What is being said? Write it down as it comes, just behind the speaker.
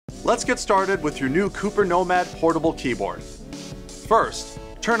Let's get started with your new Cooper Nomad portable keyboard. First,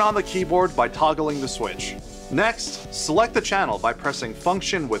 turn on the keyboard by toggling the switch. Next, select the channel by pressing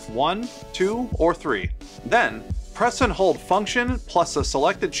Function with 1, 2, or 3. Then, press and hold Function plus a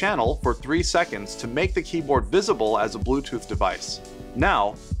selected channel for 3 seconds to make the keyboard visible as a Bluetooth device.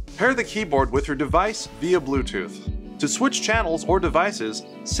 Now, pair the keyboard with your device via Bluetooth. To switch channels or devices,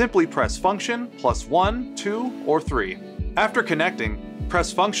 simply press Function plus 1, 2, or 3. After connecting,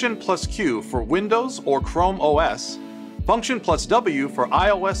 press Function plus Q for Windows or Chrome OS, Function plus W for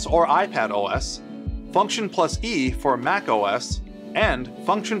iOS or iPad OS, Function plus E for Mac OS, and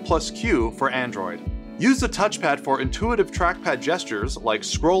Function plus Q for Android. Use the touchpad for intuitive trackpad gestures like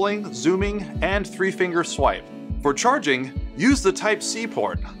scrolling, zooming, and 3-finger swipe. For charging, use the Type-C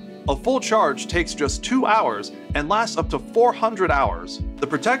port. A full charge takes just 2 hours and lasts up to 400 hours. The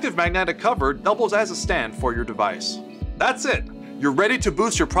protective magnetic cover doubles as a stand for your device. That's it! You're ready to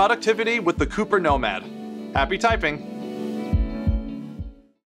boost your productivity with the Cooper Nomad. Happy typing!